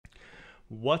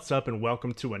What's up, and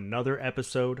welcome to another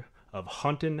episode of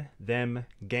Huntin Them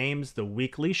Games, the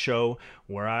weekly show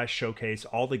where I showcase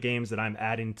all the games that I'm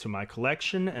adding to my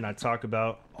collection and I talk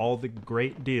about all the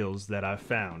great deals that I've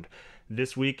found.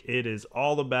 This week it is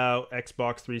all about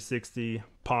Xbox 360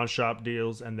 pawn shop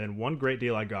deals and then one great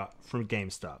deal I got from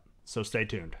GameStop. So stay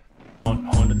tuned.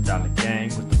 $100 gang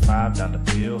with the $5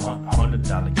 bill.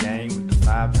 $100 gang with the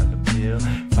 $5 bill.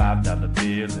 $5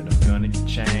 bill and I'm gonna get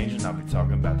changed. And I'll be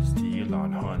talking about this deal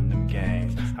on Huntin Them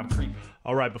Games. I'm creeping.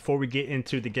 Alright, before we get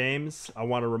into the games, I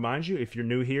want to remind you, if you're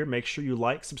new here, make sure you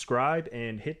like, subscribe,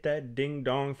 and hit that ding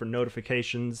dong for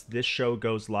notifications. This show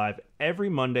goes live every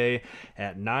Monday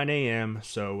at 9 a.m.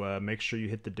 So make sure you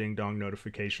hit the ding dong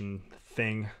notification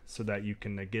thing so that you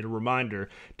can get a reminder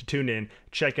to tune in,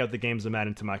 check out the games I'm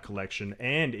adding to my collection.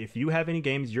 And if you have any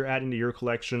games you're adding to your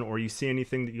collection, or you see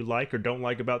anything that you like or don't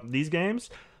like about these games,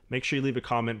 make sure you leave a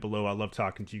comment below. I love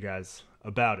talking to you guys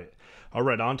about it. All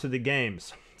right, on to the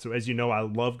games. So as you know, I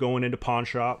love going into pawn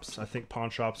shops. I think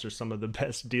pawn shops are some of the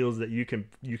best deals that you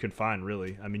can find,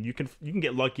 really. I mean, you can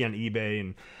get lucky on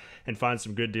eBay and find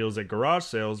some good deals at garage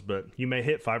sales, but you may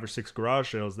hit 5 or 6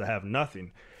 garage sales that have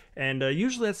nothing. And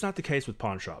usually that's not the case with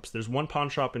pawn shops. There's one pawn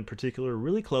shop in particular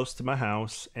really close to my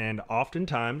house, and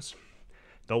oftentimes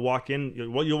they'll walk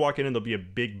in, well, you'll walk in and there'll be a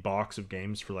big box of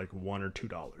games for like $1 or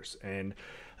 $2. And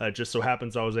just so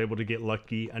happens I was able to get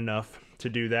lucky enough to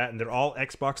do that. And they're all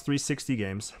Xbox 360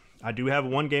 games. I do have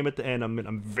one game at the end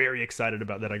I'm very excited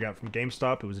about that I got from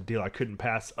GameStop. It was a deal I couldn't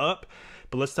pass up.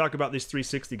 But let's talk about these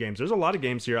 360 games. There's a lot of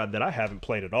games here that I haven't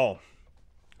played at all.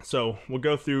 So we'll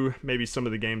go through maybe some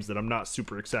of the games that I'm not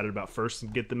super excited about first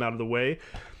and get them out of the way.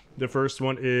 The first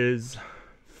one is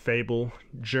Fable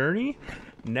Journey.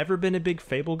 Never been a big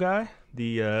Fable guy.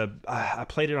 I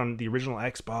played it on the original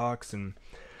Xbox, and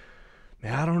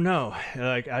man, I don't know.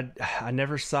 Like I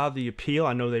never saw the appeal.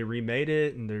 I know they remade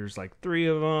it, and there's like 3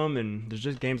 of them, and there's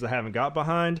just games I haven't got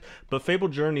behind. But Fable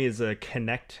Journey is a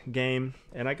Kinect game,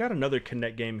 and I got another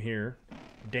Kinect game here,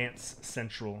 Dance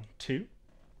Central 2.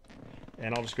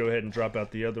 And I'll just go ahead and drop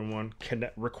out the other one.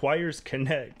 Requires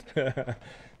Kinect.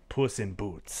 Puss in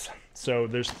Boots. So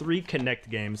there's 3 Kinect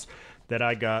games that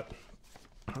I got.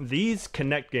 These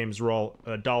Kinect games were all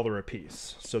 $1 a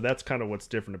piece. So that's kind of what's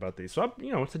different about these. So,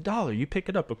 it's $1. You pick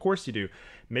it up. Of course you do.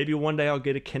 Maybe one day I'll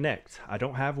get a Kinect. I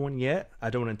don't have one yet.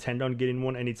 I don't intend on getting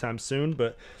one anytime soon.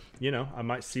 But, I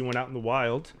might see one out in the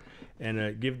wild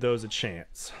and give those a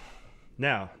chance.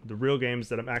 Now, the real games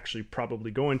that I'm actually probably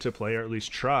going to play, or at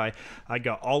least try, I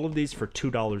got all of these for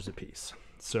 $2 a piece.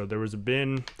 So there was a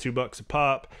bin, $2 a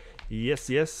pop.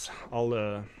 Yes. I'll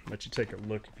let you take a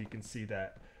look if you can see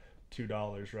that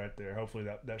 $2 right there. Hopefully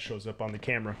that shows up on the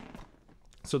camera.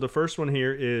 So the first one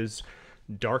here is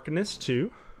Darkness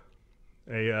 2,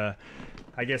 a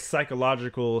I guess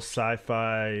psychological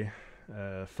sci-fi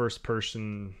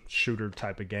first-person shooter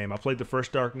type of game. I played the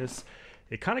first Darkness.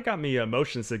 It kind of got me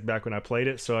motion sick back when I played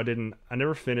it, so I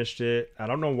never finished it. I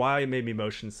don't know why it made me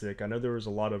motion sick. I know there was a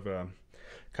lot of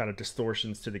kind of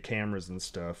distortions to the cameras and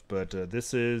stuff, but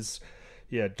this is,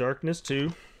 Darkness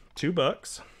 2,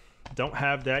 $2. Don't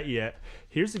have that yet.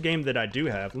 Here's a game that I do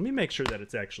have. Let me make sure that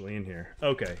it's actually in here.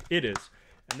 Okay, it is,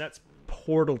 and that's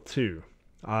Portal 2.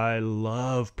 I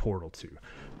love Portal 2.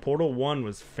 Portal 1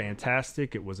 was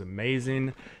fantastic. It was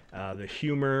amazing. The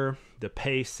humor, the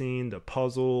pacing, the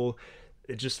puzzle,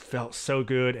 it just felt so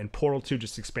good, and Portal 2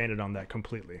 just expanded on that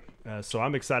completely. So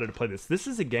I'm excited to play this. This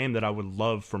is a game that I would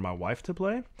love for my wife to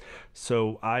play,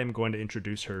 so I'm going to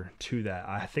introduce her to that.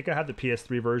 I think I have the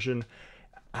PS3 version.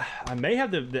 I may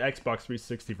have the Xbox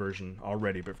 360 version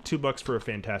already, but $2 for a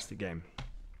fantastic game.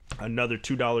 Another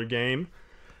 $2 game,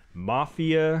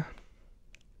 Mafia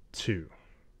 2.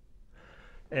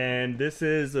 And this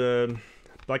is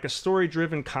like a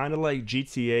story-driven, kind of like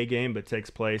GTA game, but takes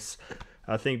place,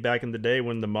 I think, back in the day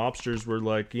when the mobsters were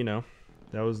like,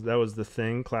 that was the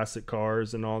thing, classic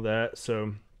cars and all that.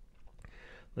 So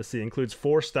let's see, it includes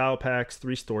 4 style packs,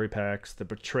 3 story packs, The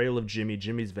Betrayal of Jimmy,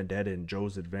 Jimmy's Vendetta, and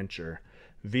Joe's Adventure.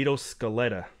 Vito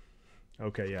Scaletta.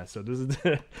 Okay, yeah, so this is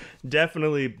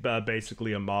definitely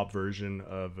basically a mob version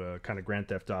of kind of Grand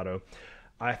Theft Auto.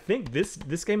 I think this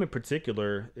game in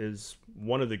particular is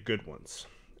one of the good ones.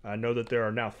 I know that there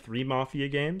are now 3 Mafia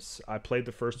games. I played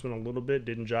the first one a little bit,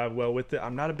 didn't jive well with it.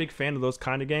 I'm not a big fan of those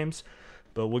kind of games,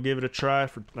 but we'll give it a try.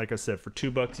 For, like I said, for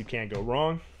 $2 you can't go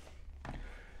wrong.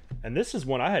 And this is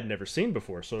one I had never seen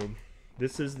before. So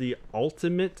this is the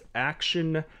Ultimate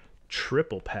Action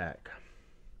Triple Pack.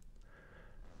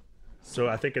 So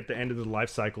I think at the end of the life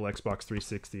cycle Xbox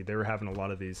 360, they were having a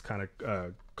lot of these kind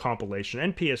of compilation,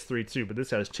 and PS3 too, but this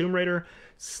has Tomb Raider,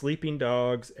 Sleeping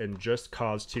Dogs, and Just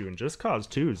Cause 2. And Just Cause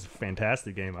 2 is a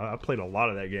fantastic game. I played a lot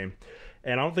of that game,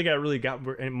 and I don't think I really got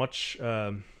much.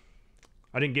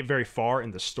 I didn't get very far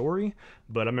in the story,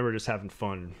 but I remember just having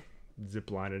fun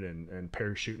ziplining and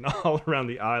parachuting all around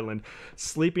the island.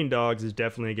 Sleeping Dogs is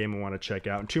definitely a game I want to check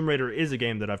out, and Tomb Raider is a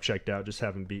game that I've checked out, just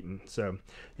haven't beaten. So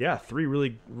yeah, 3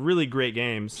 really great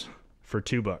games for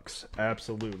 $2.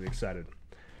 Absolutely excited.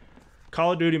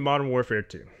 Call of Duty Modern Warfare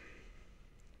 2.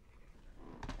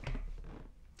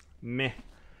 Meh.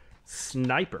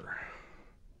 Sniper.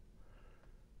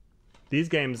 These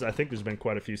games, I think there's been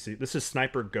quite a few. This is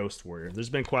Sniper Ghost Warrior. There's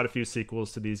been quite a few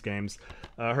sequels to these games.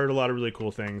 I heard a lot of really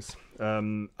cool things.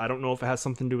 I don't know if it has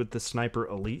something to do with the Sniper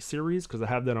Elite series, because I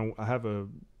have a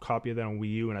copy of that on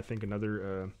Wii U, and I think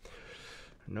another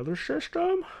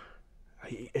system.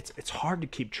 It's hard to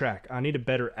keep track. I need a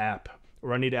better app,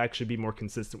 or I need to actually be more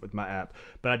consistent with my app.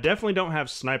 But I definitely don't have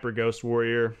Sniper Ghost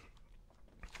Warrior.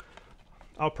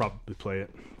 I'll probably play it.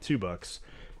 $2.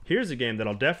 Here's a game that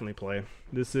I'll definitely play.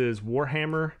 This is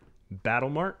Warhammer Battle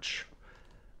March.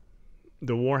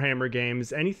 The Warhammer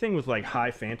games, anything with like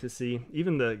high fantasy,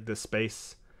 even the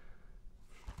space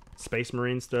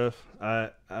marine stuff.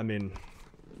 I mean,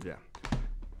 yeah,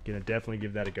 gonna definitely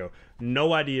give that a go.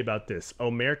 No idea about this.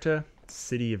 Omerta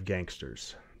City of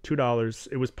Gangsters, $2.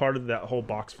 It was part of that whole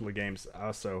box full of games.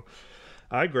 So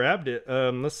I grabbed it.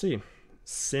 Let's see.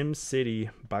 Sim City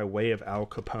by way of Al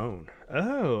Capone.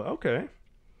 Oh, okay.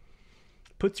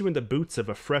 Puts you in the boots of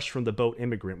a fresh from the boat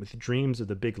immigrant with dreams of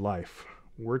the big life,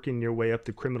 working your way up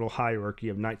the criminal hierarchy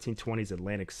of 1920s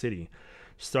Atlantic City,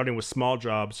 starting with small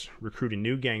jobs, recruiting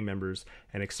new gang members,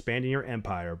 and expanding your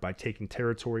empire by taking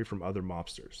territory from other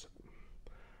mobsters.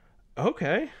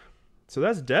 Okay, so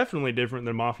that's definitely different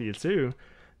than Mafia 2.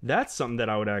 That's something that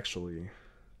I would actually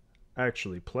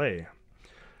play.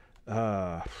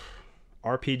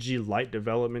 RPG light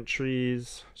development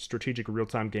trees, strategic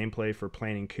real-time gameplay for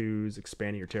planning coups,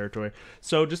 expanding your territory.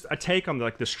 So just a take on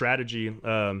like the strategy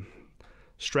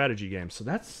game. So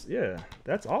that's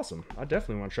awesome. I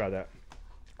definitely want to try that.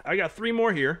 I got 3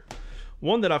 more here.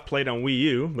 One that I've played on Wii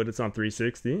U, but it's on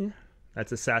 360.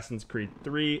 That's Assassin's Creed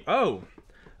 3. Oh,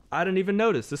 I didn't even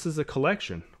notice. This is a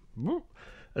collection.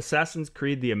 Assassin's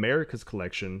Creed The Americas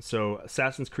Collection. So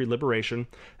Assassin's Creed Liberation.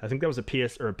 I think that was a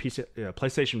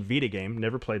PlayStation Vita game.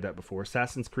 Never played that before.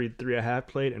 Assassin's Creed 3 I have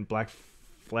played, and Black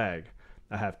Flag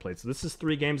I have played. So this is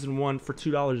 3 games in one for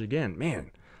 $2 again. Man,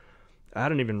 I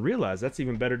didn't even realize that's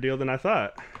even better deal than I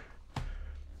thought.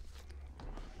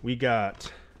 We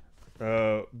got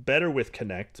Better with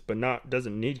Kinect, but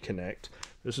doesn't need Kinect.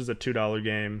 This is a $2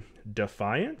 game.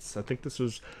 Defiance. I think this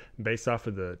was based off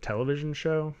of the television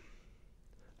show.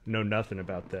 Know nothing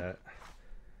about that.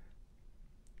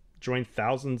 Join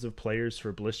thousands of players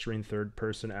for blistering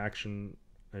third-person action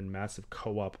and massive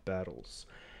co-op battles.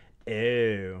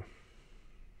 Ew.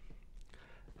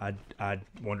 I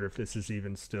wonder if this is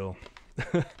even still...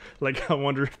 like, I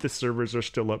wonder if the servers are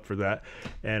still up for that,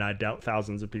 and I doubt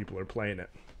thousands of people are playing it.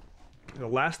 The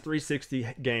last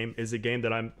 360 game is a game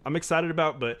that I'm excited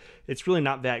about, but it's really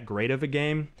not that great of a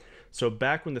game. So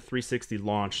back when the 360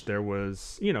 launched, there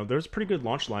was a pretty good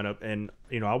launch lineup, and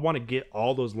I want to get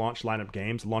all those launch lineup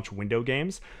games, launch window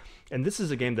games, and this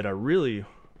is a game that I really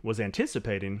was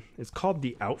anticipating. It's called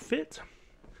The Outfit,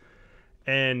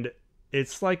 and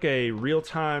it's like a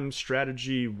real-time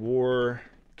strategy war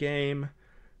game,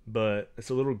 but it's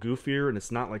a little goofier, and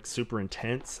it's not like super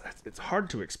intense. It's hard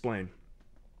to explain,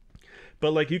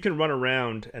 but like you can run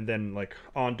around and then like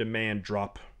on demand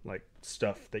drop like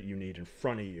stuff that you need in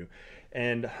front of you.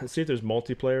 And let's see if there's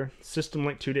multiplayer. System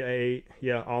link 2 to 8.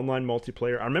 Yeah, online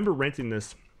multiplayer. I remember renting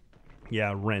this.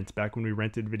 Yeah, back when we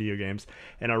rented video games,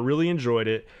 and I really enjoyed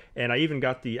it. And I even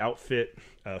got the Outfit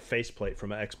faceplate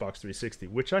from an Xbox 360,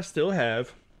 which I still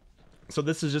have. So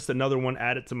this is just another one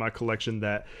added to my collection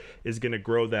that is going to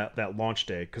grow that launch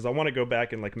day, because I want to go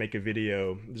back and like make a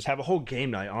video, just have a whole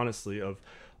game night, honestly, of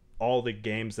all the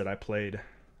games that I played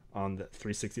on the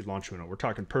 360 launch window. We're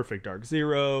talking Perfect Dark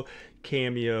Zero,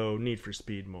 Cameo, Need for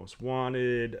Speed Most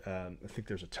Wanted. I think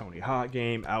there's a Tony Hawk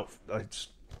game out.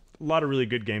 Just a lot of really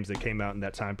good games that came out in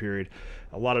that time period.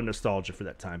 A lot of nostalgia for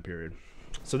that time period.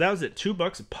 So that was it.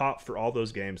 $2 a pop for all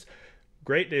those games.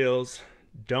 Great deals.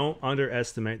 Don't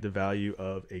underestimate the value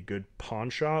of a good pawn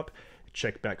shop.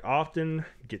 Check back often,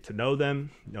 get to know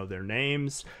them, know their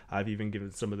names. I've even given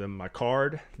some of them my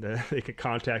card that they can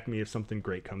contact me if something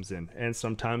great comes in. And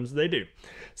sometimes they do.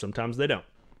 Sometimes they don't.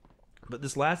 But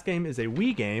this last game is a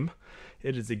Wii game.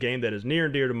 It is a game that is near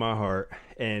and dear to my heart.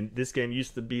 And this game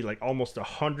used to be like almost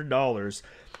 $100.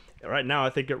 Right now, I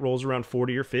think it rolls around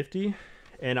 40 or 50.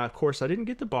 And of course, I didn't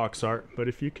get the box art, but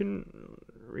if you can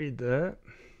read that,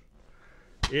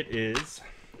 it is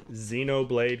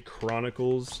Xenoblade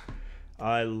Chronicles.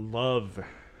 I love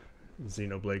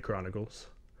Xenoblade Chronicles.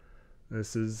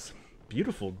 This is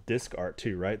beautiful disc art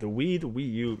too, right? The Wii, the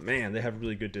Wii U, man, they have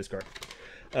really good disc art.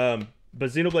 But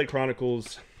Xenoblade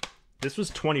Chronicles, this was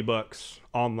 $20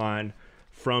 online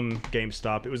from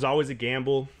GameStop. It was always a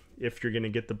gamble if you're gonna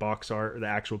get the box art, or the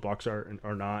actual box art,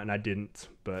 or not, and I didn't.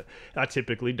 But I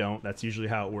typically don't. That's usually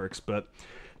how it works. But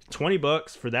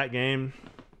 $20 for that game,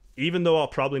 even though I'll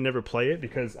probably never play it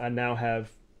because I now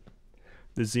have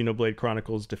the Xenoblade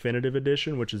Chronicles Definitive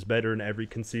Edition, which is better in every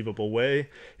conceivable way.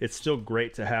 It's still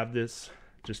great to have this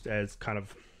just as kind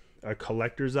of a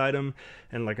collector's item.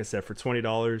 And like I said, for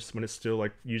 $20, when it's still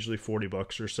like usually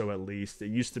 $40 or so at least. It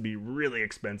used to be really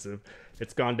expensive.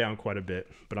 It's gone down quite a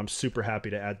bit, but I'm super happy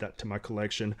to add that to my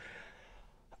collection.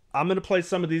 I'm going to play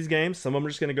some of these games. Some of them are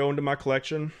just going to go into my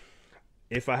collection.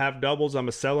 If I have doubles, I'm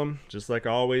going to sell them just like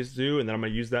I always do, and then I'm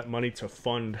going to use that money to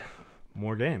fund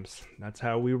more games. That's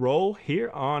how we roll here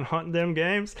on Huntin Them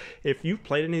Games. If you've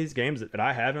played any of these games that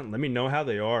I haven't, let me know how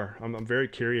they are. I'm very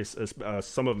curious.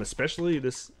 Some of them, especially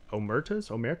this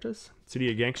Omertas,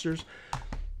 City of Gangsters.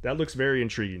 That looks very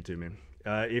intriguing to me.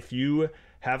 If you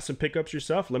have some pickups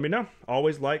yourself, let me know.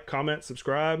 Always like, comment,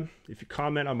 subscribe. If you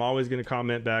comment, I'm always going to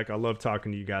comment back. I love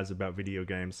talking to you guys about video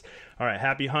games. All right,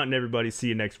 happy hunting, everybody. See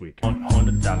you next week.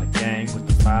 $100 gang with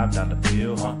the $5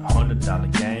 bill.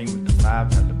 $100 gang with the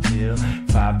 $5 bill.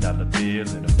 $5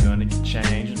 bill, and I'm gonna get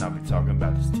changed. And I'll be talking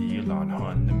about this deal on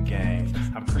Huntin Them Games.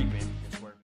 I'm creeping.